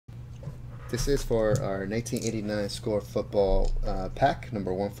This is for our 1989 Score Football pack,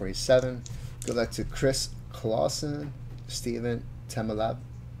 number 147. Good luck to Chris Clausen, Steven Tamalovich,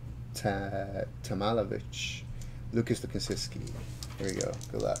 Lucas Lukasinski. Here we go.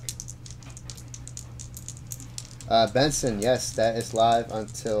 Good luck. Benson, yes, that is live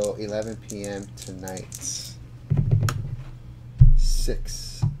until 11 p.m. tonight.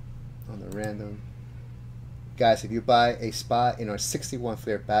 6 on the random. Guys, if you buy a spot in our 61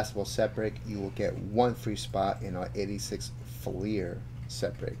 Fleer basketball set break, you will get 1 free spot in our 86 Fleer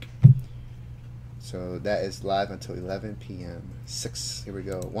set break. So that is live until 11 p.m. 6. Here we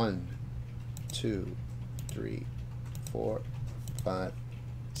go. 1, 2, 3, 4, 5,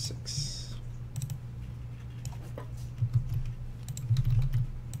 6.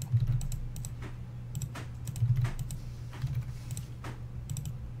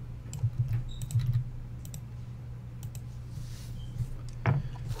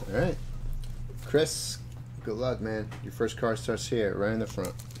 All right, Chris, good luck, man. Your first card starts here, right in the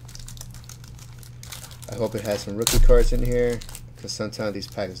front. I hope it has some rookie cards in here, because sometimes these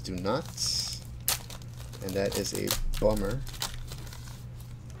packs do not, and that is a bummer.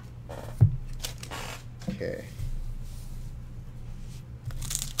 Okay.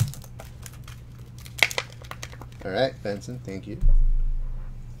 All right, Benson, thank you.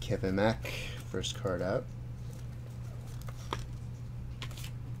 Kevin Mack, first card out.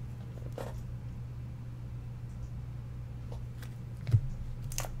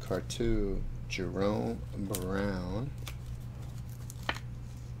 Card 2, Jerome Brown.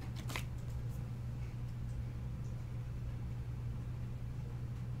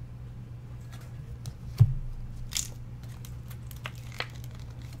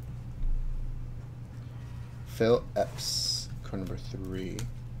 Phil Epps, card number 3.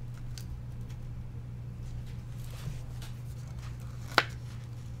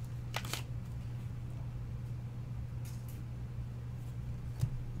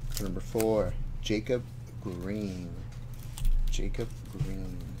 Number 4, Jacob Green. Jacob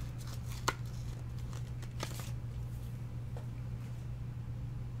Green.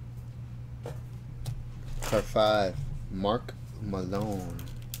 Card 5, Mark Malone.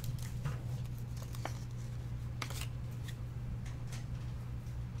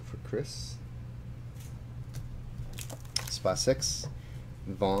 For Chris. Spot 6,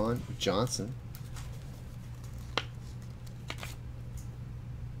 Vaughn Johnson.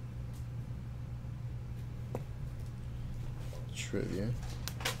 Trivia.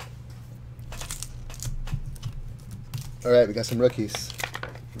 All right, we got some rookies.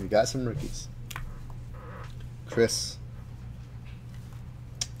 Chris.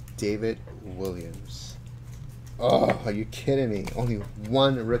 David Williams. Oh, are you kidding me? Only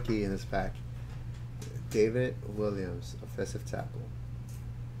 1 rookie in this pack. David Williams, offensive tackle.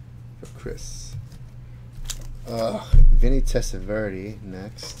 For Chris. Vinny Testaverde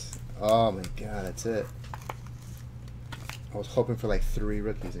next. Oh my God, that's it. I was hoping for like 3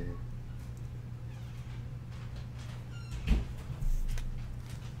 rookies in here.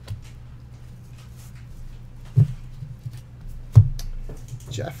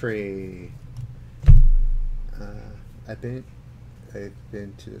 Jeffrey. I've been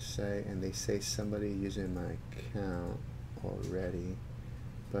to the site and they say somebody using my account already,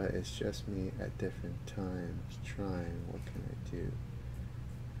 but it's just me at different times trying. What can I do?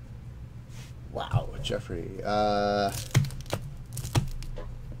 Wow, Jeffrey.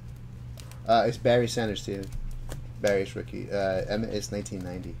 It's Barry Sanders, too. Barry's rookie. Emmett is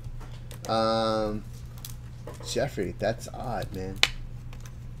 1990. Jeffrey, that's odd, man.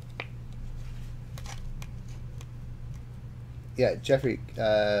 Yeah, Jeffrey,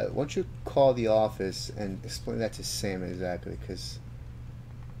 why don't you call the office and explain that to Sam exactly, because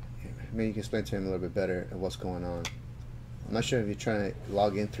maybe you can explain to him a little bit better what's going on. I'm not sure if you're trying to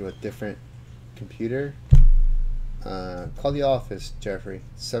log in through a different computer. Call the office, Jeffrey.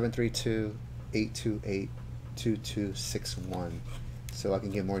 732-828-2261, so I can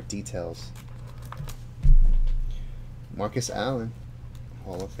get more details. Marcus Allen,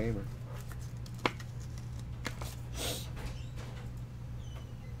 Hall of Famer.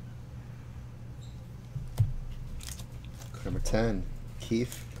 Number 10,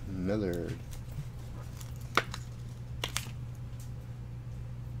 Keith Millard.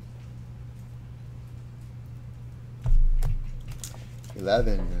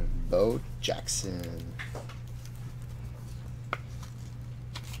 11, Bo Jackson.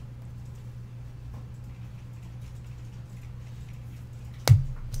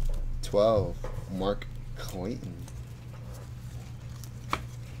 12, Mark Clayton.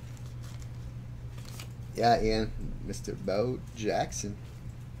 Yeah, Ian, Mr. Bo Jackson.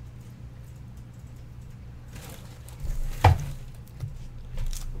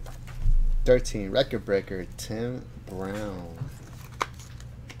 13, record breaker, Tim Brown.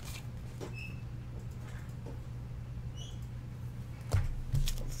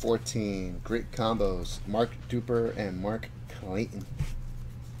 14, great combos, Mark Duper and Mark Clayton.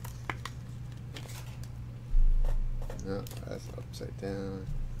 No, that's upside down.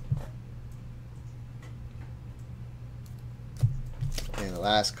 And the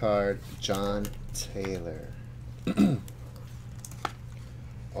last card, John Taylor.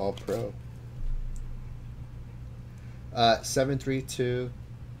 All Pro. 732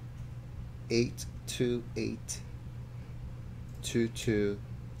 828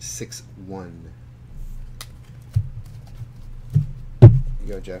 2261.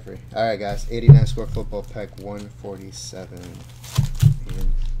 You go, Jeffrey. All right, guys. 89 score football pack 147.